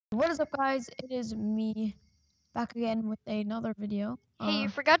What is up, guys? It is me back again with another video. Hey, you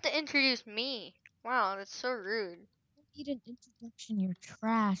forgot to introduce me. Wow, that's so rude. Need an introduction. You're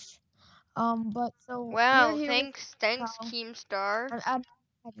trash. But so we're Wow, here with thanks, Cow. Keemstar. I'm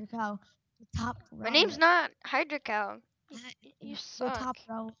Hydra Cow, the top My name's rowlet. not Hydrocow. You The suck. top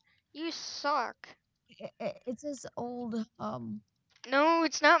rowlet. You suck. It's this old No,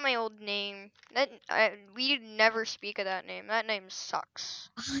 it's not my old name. We never speak of that name. That name sucks.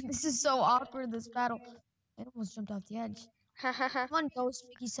 This is so awkward. This battle. I almost jumped off the edge. Hahaha. Come on, Ghost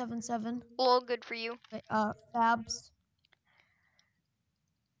Mickey 77. Lol, good for you. Fabs.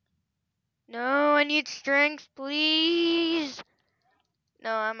 No, I need strength, please.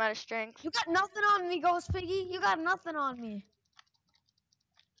 No, I'm out of strength. You got nothing on me, Ghost Piggy. You got nothing on me.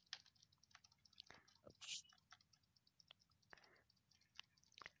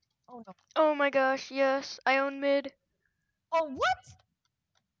 Oh no. Oh my gosh, yes, I own mid. Oh, what?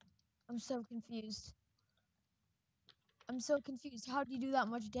 I'm so confused. I'm so confused. How do you do that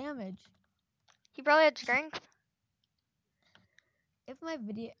much damage? He probably had strength. If my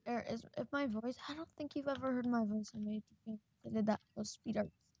video if my voice, I don't think you've ever heard my voice on my YouTube channel. I did that those speed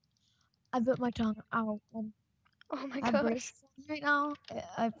arts. I bit my tongue out. Oh my I have gosh. braces on right now.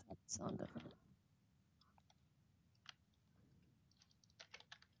 I sound different.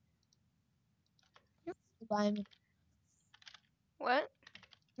 You're full diamond. What?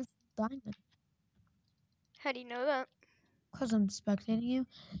 You're full diamond. How do you know that? Cause I'm spectating you.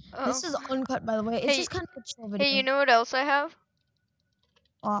 Oh. This is uncut, by the way. It's Hey, just kind of a chill video. hey, you know what else I have?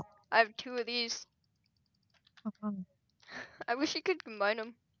 Oh, I have 2 of these. I wish you could combine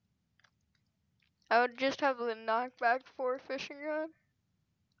them. I would just have the knockback 4 fishing rod.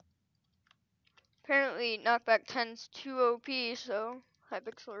 Apparently, knockback 10's too OP, so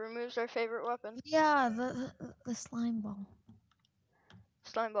Hypixel removes our favorite weapon. yeah, the slime ball.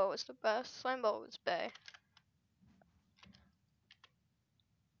 Slime ball was the best. Slime ball was bae.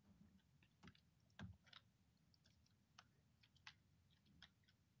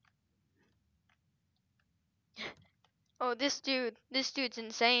 Oh, this dude's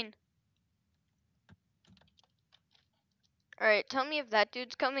insane. Alright, tell me if that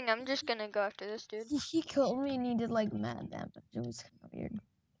dude's coming. I'm just gonna go after this dude. He killed me and he did like mad damage. It was kind of weird.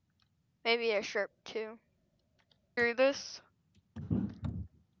 Maybe a sharp 2. Through this?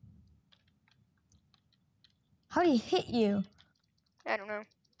 How did he hit you? I don't know.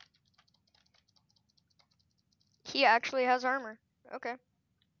 He actually has armor. Okay.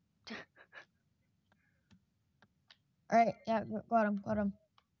 Alright, yeah, got him. No.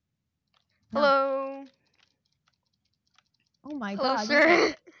 Hello. Oh my Hello, god.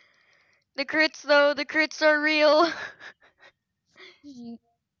 sir. The crits, though, the crits are real.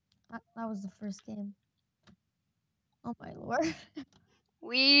 That was the first game. Oh my lord.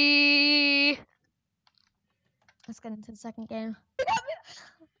 Let's get into the second game.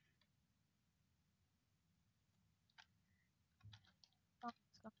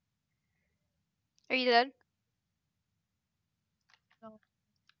 Are you dead? No.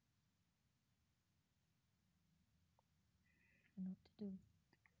 I know what to do.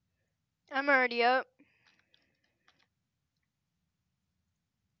 I'm already up.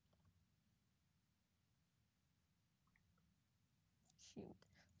 Shoot.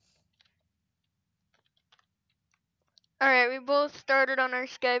 Alright, we both started on our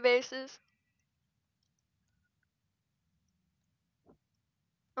sky bases.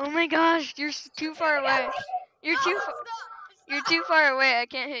 Oh my gosh, you're too far away. You're too far away. I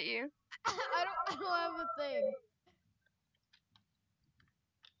can't hit you. I don't have a thing.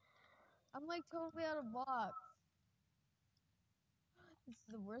 I'm like totally out of blocks. This is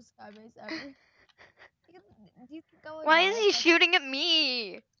the worst sky base ever. Do you think I would Why is die he if I shooting at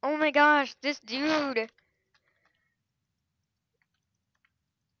me? Oh my gosh, this dude.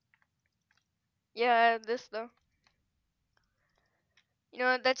 Yeah, this though. You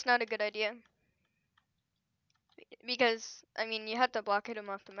know what? That's not a good idea. Because, I mean, you have to block him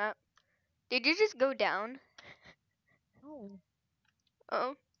off the map. Did you just go down? No.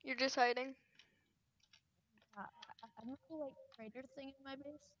 Oh, you're just hiding. I'm not the like trader thing in my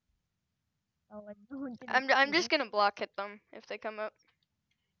base. Oh, like no one can. I'm just gonna block hit them if they come up.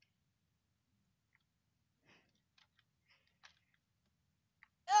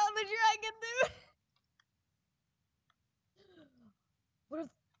 Oh, the dragon, dude! What if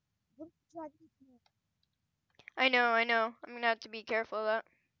the dragon? I know. I'm gonna have to be careful of that.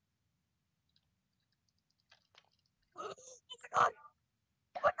 Oh my god!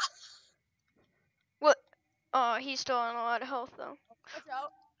 Oh my god! What? Oh, he's still on a lot of health though. Watch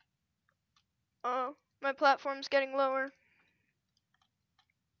out! Oh, my platform's getting lower.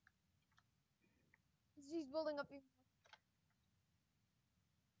 She's building up your.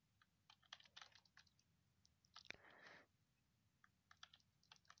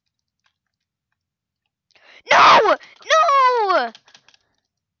 No! No!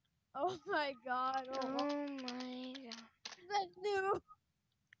 Oh my god. Oh, Oh well, my god. that new.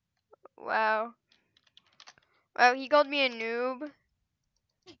 Wow. Wow, he called me a noob.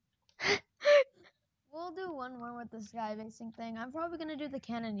 We'll do one more with the sky basing thing. I'm probably gonna do the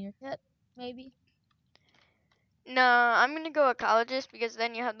cannoneer kit, maybe. No, I'm gonna go ecologist because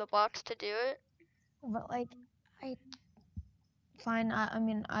then you have the box to do it. But like, I fine. I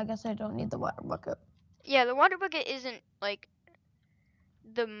mean, I guess I don't need the water bucket. Yeah, the water bucket isn't like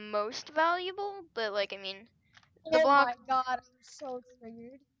the most valuable, but like I mean, the Oh block. my god, I'm so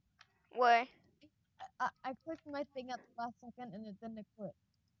triggered. Why? I clicked my thing at the last second and it didn't quit.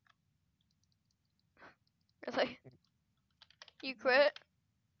 Really? You Yeah. quit?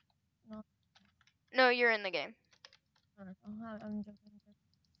 No, No, you're in the game. I don't know. I'm joking.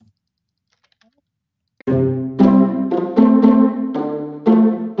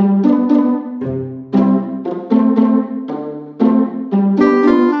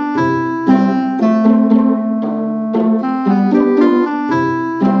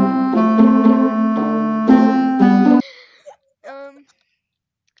 Um.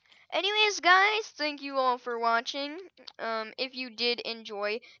 Anyways, guys, thank you all for watching. If you did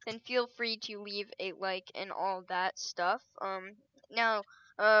enjoy, then feel free to leave a like and all that stuff. Now,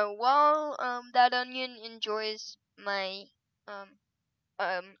 while that onion enjoys my um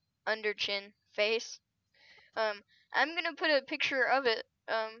um under chin face, I'm gonna put a picture of it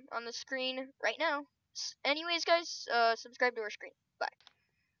on the screen right now. Anyways, guys, subscribe to our screen. Bye.